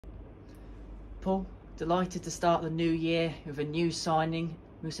Paul, delighted to start the new year with a new signing.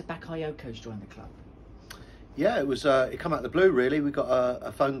 Moussa Bakayoko's joined the club. Yeah, it was. It come out of the blue, really. We got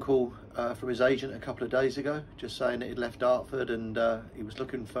a phone call from his agent a couple of days ago, just saying that he'd left Dartford and he was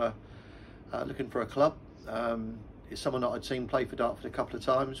looking for a club. It's someone that I'd seen play for Dartford a couple of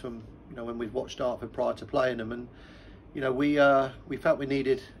times when we'd watched Dartford prior to playing them, and we felt we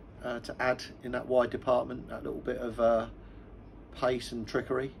needed to add in that wide department that little bit of pace and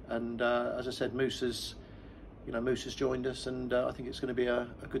trickery. And as I said, Moussa's joined us, and I think it's going to be a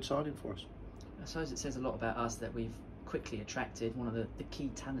good signing for us. I suppose it says a lot about us that we've quickly attracted one of the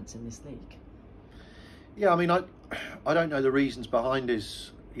key talents in this league. Yeah, I mean, I don't know the reasons behind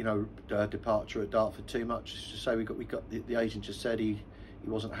his departure at Dartford too much. It's just say we got the agent just said he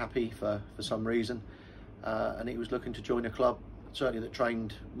wasn't happy for some reason, and he was looking to join a club certainly that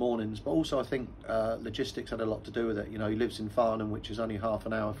trained mornings, but also I think logistics had a lot to do with it. He lives in Farnham, which is only half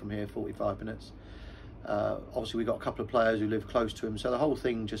an hour from here, 45 minutes. Obviously we got a couple of players who live close to him, so the whole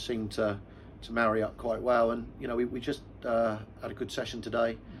thing just seemed to marry up quite well. And we just had a good session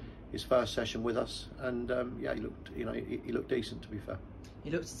today, his first session with us, and yeah, he looked decent, to be fair. He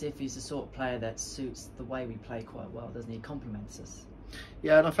looks as if he's the sort of player that suits the way we play quite well, doesn't he? He complements us.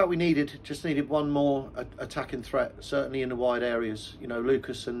 Yeah, and I felt we just needed one more attacking threat, certainly in the wide areas.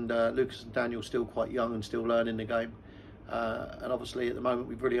 Lucas and Daniel still quite young and still learning the game, and obviously at the moment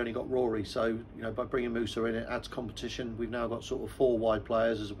we've really only got Rory. So by bringing Moussa in, it adds competition. We've now got sort of 4 wide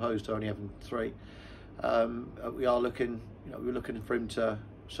players as opposed to only having 3. We are looking, we're looking for him to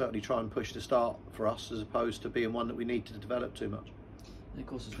certainly try and push the start for us, as opposed to being one that we need to develop too much. And of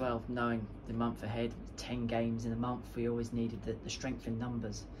course, as well, knowing the month ahead, 10 games in a month, we always needed the strength in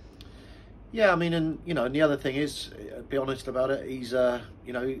numbers. Yeah, I mean, and and the other thing is, be honest about it, he's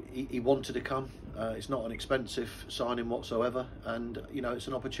he wanted to come. It's not an expensive signing whatsoever, and it's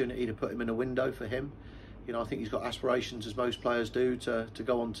an opportunity to put him in a window for him. I think he's got aspirations, as most players do, to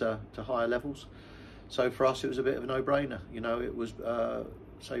go on to higher levels. So for us, it was a bit of a no-brainer. It was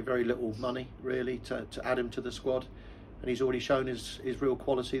say very little money really to add him to the squad. And he's already shown his real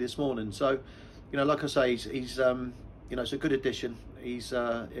quality this morning. So, like I say, he's it's a good addition.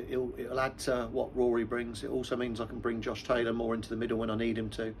 It'll add to what Rory brings. It also means I can bring Josh Taylor more into the middle when I need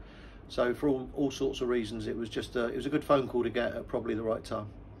him to. So for all sorts of reasons, it was a good phone call to get at probably the right time.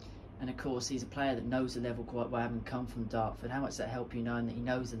 And of course, he's a player that knows the level quite well, having come from Dartford. How much does that help you, knowing that he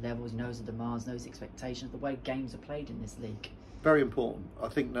knows the levels, he knows the demands, knows the expectations, the way games are played in this league? Very important. I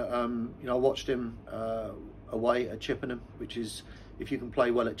think that I watched him away at Chippenham, which is, if you can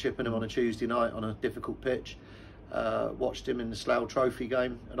play well at Chippenham on a Tuesday night on a difficult pitch. Watched him in the Slough Trophy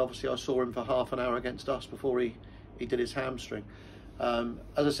game, and obviously I saw him for half an hour against us before he did his hamstring. As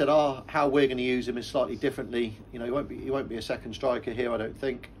I said, how we're going to use him is slightly differently. He won't be a second striker here, I don't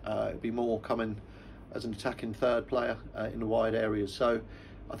think. It'll be more coming as an attacking third player in the wide areas. So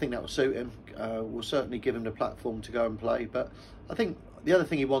I think that will suit him. We'll certainly give him the platform to go and play. But I think the other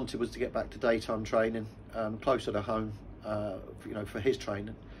thing he wanted was to get back to daytime training, closer to home, for his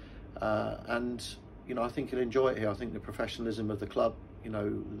training. And I think he'll enjoy it here. I think the professionalism of the club,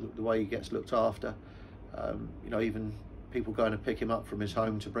 the way he gets looked after, even people going to pick him up from his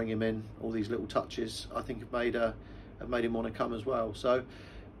home to bring him in, all these little touches, I think have made him want to come as well. So,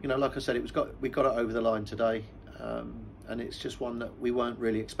 like I said, we got it over the line today. And it's just one that we weren't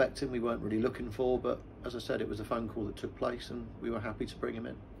really expecting, we weren't really looking for, but as I said, it was a phone call that took place and we were happy to bring him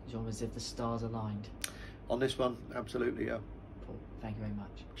in. It's almost as if the stars aligned. On this one, absolutely, yeah. Paul, thank you very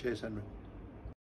much. Cheers, Henry.